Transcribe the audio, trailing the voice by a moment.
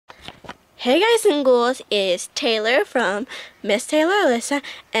Hey guys and ghouls, it's Taylor from Miss Taylor Alyssa,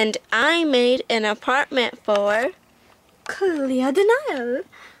 and I made an apartment for Cleo.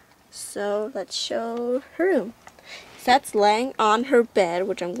 So let's show her room. So that's laying on her bed,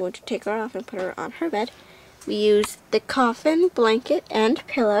 which I'm going to take her off and put her on her bed. We use the coffin blanket and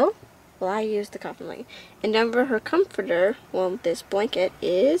pillow. Well, I use the coffin blanket. And under her comforter, well, this blanket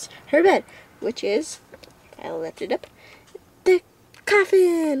is her bed, which is, I'll lift it up, the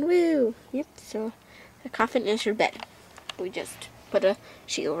coffin! Woo! Yep, so the coffin is her bed. We just put a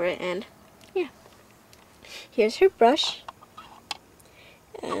sheet over it, and yeah. Here's her brush.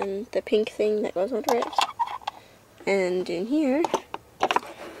 And the pink thing that goes under it. And in here,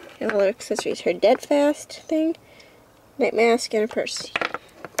 all her accessories. Her dead fast thing, night mask, and a purse.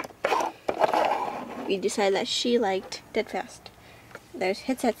 We decided that she liked dead fast. There's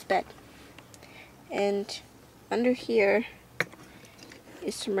Hitset's bed. And under here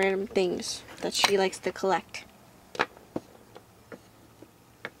is some random things that she likes to collect.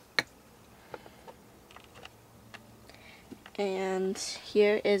 And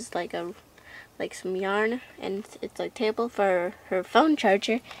here is like some yarn, and it's like table for her phone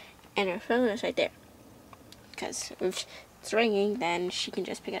charger, and her phone is right there. Because if it's ringing, then she can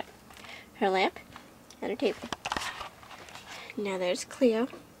just pick it up. Her lamp and her table. Now there's Cleo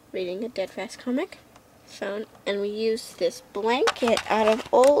reading a dead fast comic. Phone, and we use this blanket out of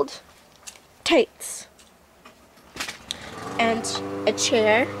old tights and a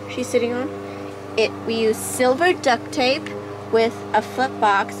chair she's sitting on. We use silver duct tape with a flip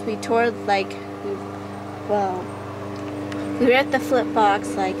box. We tore we ripped the flip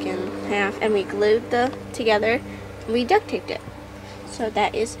box like in half, and we glued them together and we duct taped it. So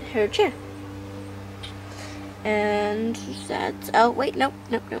that is her chair. And that's, oh wait, nope.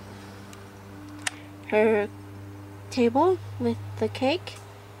 Her table with the cake,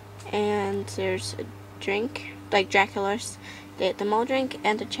 and there's a drink, like Dracula's, the malt drink,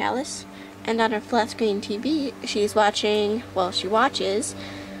 and a chalice. And on her flat screen TV, she's watching, well, she watches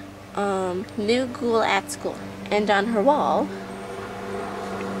New Ghoul at School. And on her wall,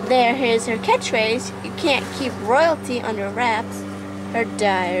 here's her catchphrase, "You can't keep royalty under wraps." Her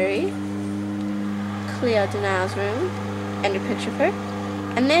diary, Cleo Denial's room, and a picture of her.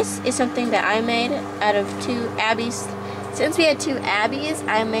 And this is something that I made out of two Abbeys. Since we had two Abbeys,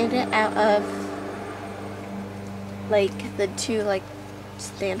 I made it out of like the two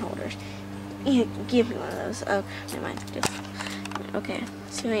stand holders. Give me one of those. Oh, never mind. Okay.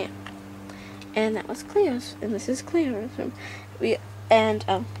 So yeah. And that was Cleo's, and this is Cleo's room.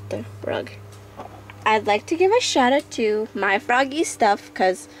 The rug. I'd like to give a shout out to My Froggy Stuff,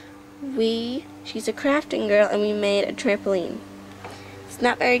 because she's a crafting girl, and we made a trampoline. It's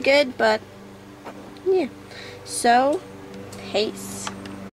not very good, but yeah. So, peace.